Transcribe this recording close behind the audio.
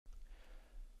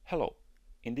Hello,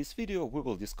 in this video we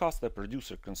will discuss the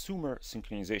producer-consumer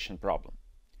synchronization problem.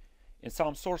 In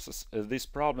some sources this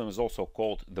problem is also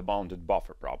called the bounded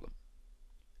buffer problem.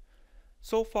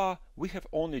 So far we have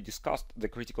only discussed the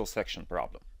critical section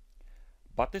problem.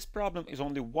 But this problem is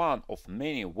only one of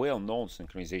many well-known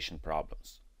synchronization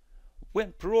problems.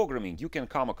 When programming you can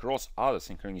come across other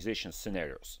synchronization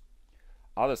scenarios.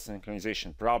 Other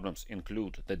synchronization problems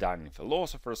include the dining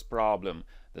philosopher's problem,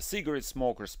 the cigarette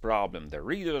smoker's problem, the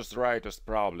reader's writer's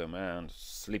problem, and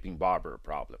sleeping barber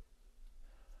problem.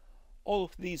 All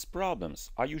of these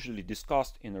problems are usually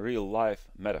discussed in real-life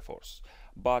metaphors,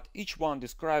 but each one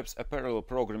describes a parallel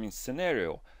programming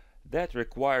scenario that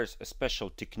requires a special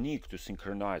technique to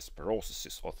synchronize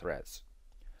processes or threads.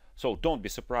 So don't be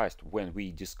surprised when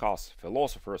we discuss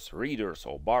philosophers, readers,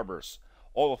 or barbers.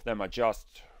 All of them are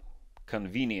just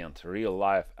convenient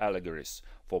real-life allegories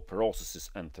for processes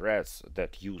and threads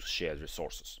that use shared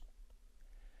resources.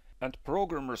 And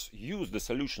programmers use the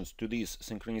solutions to these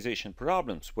synchronization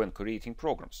problems when creating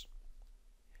programs.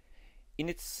 In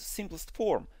its simplest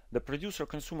form, the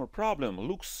producer-consumer problem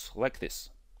looks like this.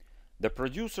 The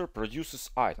producer produces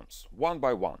items one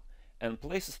by one and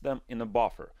places them in a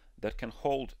buffer that can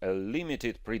hold a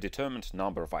limited predetermined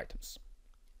number of items.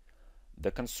 The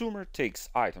consumer takes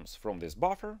items from this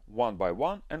buffer one by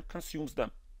one and consumes them.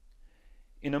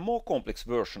 In a more complex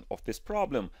version of this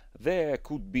problem, there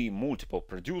could be multiple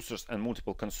producers and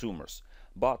multiple consumers,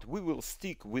 but we will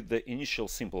stick with the initial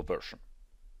simple version.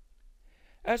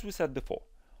 As we said before,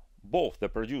 both the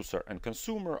producer and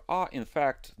consumer are in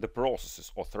fact the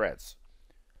processes or threads.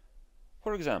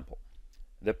 For example,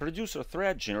 the producer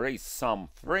thread generates some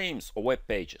frames or web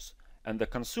pages, and the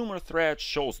consumer thread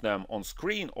shows them on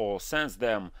screen or sends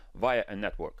them via a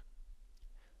network.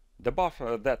 The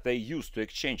buffer that they use to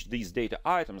exchange these data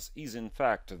items is in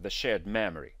fact the shared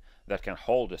memory that can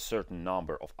hold a certain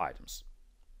number of items.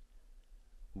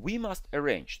 We must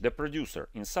arrange the producer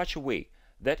in such a way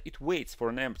that it waits for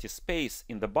an empty space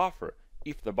in the buffer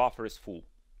if the buffer is full.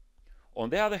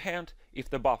 On the other hand, if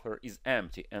the buffer is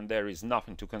empty and there is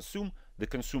nothing to consume, the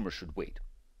consumer should wait.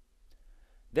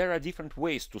 There are different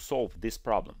ways to solve this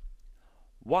problem.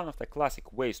 One of the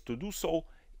classic ways to do so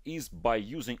is by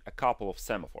using a couple of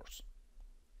semaphores.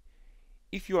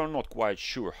 If you are not quite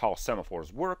sure how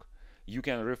semaphores work, you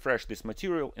can refresh this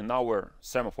material in our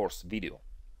semaphores video.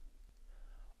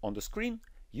 On the screen,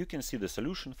 you can see the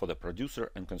solution for the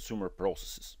producer and consumer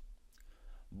processes.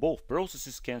 Both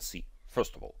processes can see,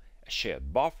 first of all, a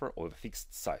shared buffer of a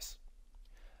fixed size.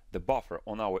 The buffer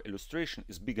on our illustration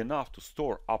is big enough to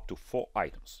store up to 4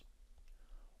 items.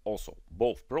 Also,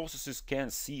 both processes can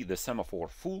see the semaphore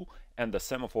full and the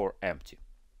semaphore empty.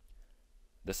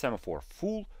 The semaphore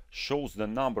full shows the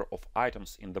number of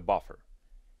items in the buffer,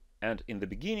 and in the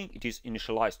beginning it is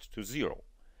initialized to 0,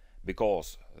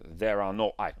 because there are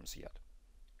no items yet.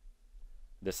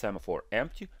 The semaphore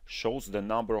empty shows the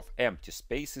number of empty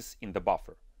spaces in the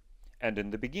buffer, and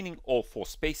in the beginning all 4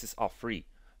 spaces are free,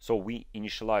 so we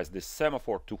initialize this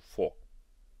semaphore to 4.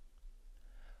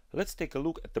 Let's take a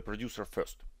look at the producer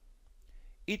first.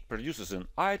 It produces an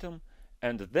item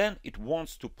and then it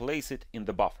wants to place it in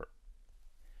the buffer.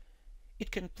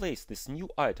 It can place this new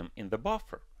item in the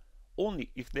buffer only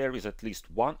if there is at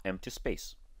least one empty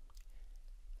space.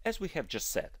 As we have just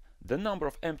said, the number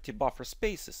of empty buffer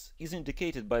spaces is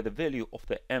indicated by the value of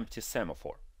the empty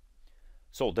semaphore.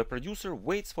 So the producer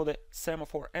waits for the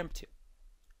semaphore empty.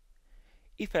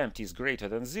 If empty is greater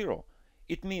than 0,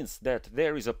 it means that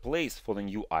there is a place for the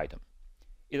new item.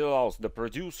 It allows the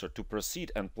producer to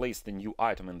proceed and place the new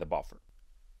item in the buffer.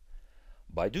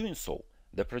 By doing so,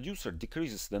 the producer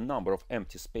decreases the number of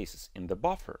empty spaces in the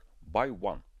buffer by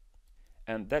 1.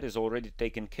 And that is already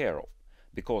taken care of,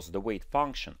 because the wait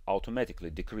function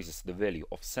automatically decreases the value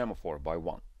of semaphore by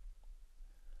 1.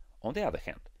 On the other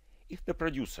hand, if the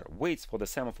producer waits for the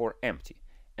semaphore empty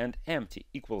and empty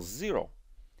equals 0,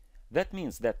 that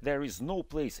means that there is no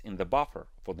place in the buffer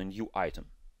for the new item.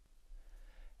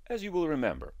 As you will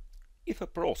remember, if a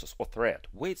process or thread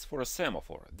waits for a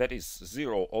semaphore that is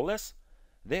 0 or less,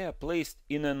 they are placed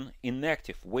in an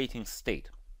inactive waiting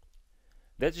state.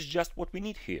 That is just what we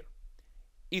need here.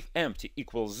 If empty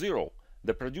equals 0,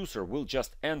 the producer will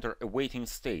just enter a waiting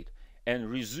state and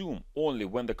resume only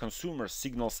when the consumer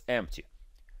signals empty,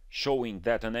 showing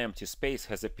that an empty space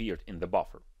has appeared in the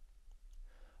buffer.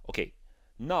 Okay.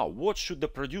 Now, what should the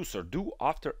producer do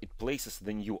after it places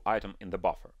the new item in the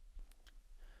buffer?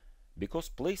 Because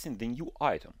placing the new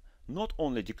item not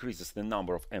only decreases the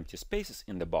number of empty spaces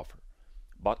in the buffer,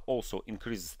 but also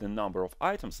increases the number of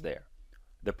items there,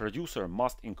 the producer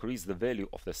must increase the value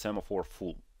of the semaphore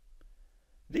full.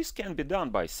 This can be done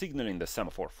by signaling the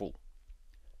semaphore full.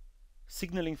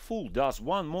 Signaling full does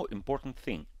one more important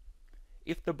thing.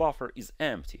 If the buffer is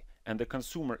empty and the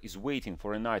consumer is waiting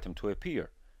for an item to appear,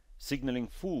 signaling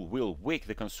full will wake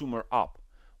the consumer up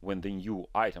when the new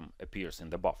item appears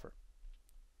in the buffer.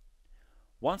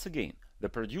 Once again, the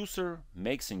producer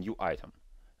makes a new item.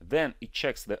 Then it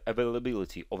checks the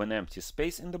availability of an empty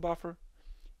space in the buffer.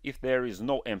 If there is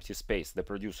no empty space, the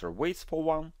producer waits for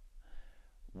one.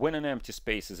 When an empty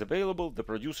space is available, the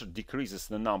producer decreases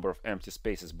the number of empty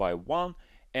spaces by 1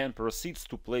 and proceeds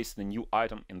to place the new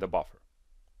item in the buffer.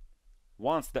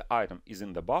 Once the item is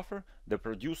in the buffer, the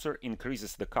producer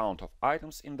increases the count of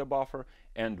items in the buffer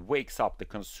and wakes up the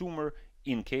consumer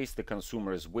in case the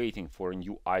consumer is waiting for a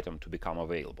new item to become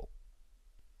available.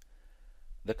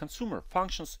 The consumer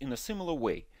functions in a similar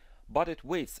way, but it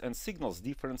waits and signals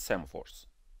different semaphores.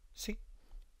 See?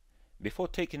 Before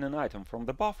taking an item from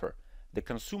the buffer, the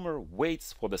consumer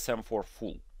waits for the semaphore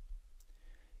full.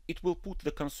 It will put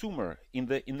the consumer in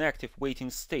the inactive waiting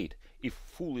state if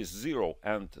full is 0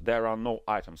 and there are no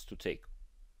items to take.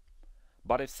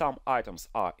 But if some items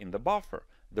are in the buffer,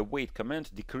 the wait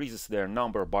command decreases their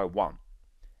number by 1.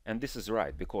 And this is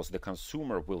right, because the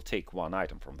consumer will take one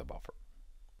item from the buffer.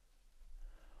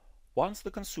 Once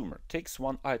the consumer takes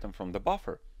one item from the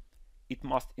buffer, it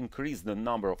must increase the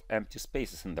number of empty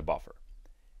spaces in the buffer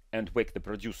and wake the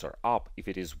producer up if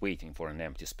it is waiting for an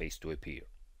empty space to appear.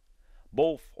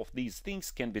 Both of these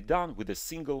things can be done with a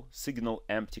single signal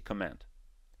empty command.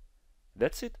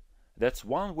 That's it. That's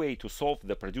one way to solve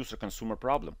the producer-consumer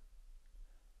problem.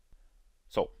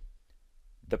 So,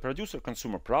 the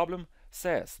producer-consumer problem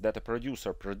says that a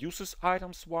producer produces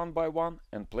items one by one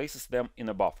and places them in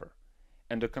a buffer,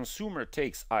 and the consumer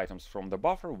takes items from the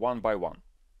buffer one by one.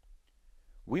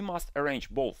 We must arrange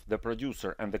both the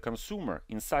producer and the consumer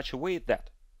in such a way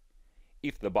that,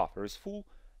 if the buffer is full,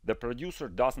 the producer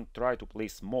doesn't try to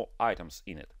place more items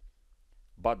in it,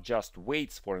 but just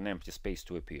waits for an empty space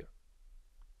to appear.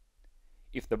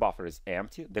 If the buffer is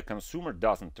empty, the consumer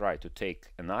doesn't try to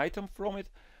take an item from it,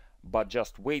 but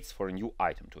just waits for a new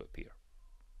item to appear.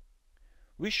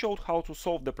 We showed how to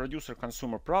solve the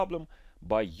producer-consumer problem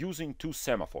by using two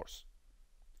semaphores.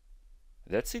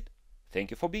 That's it.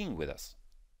 Thank you for being with us.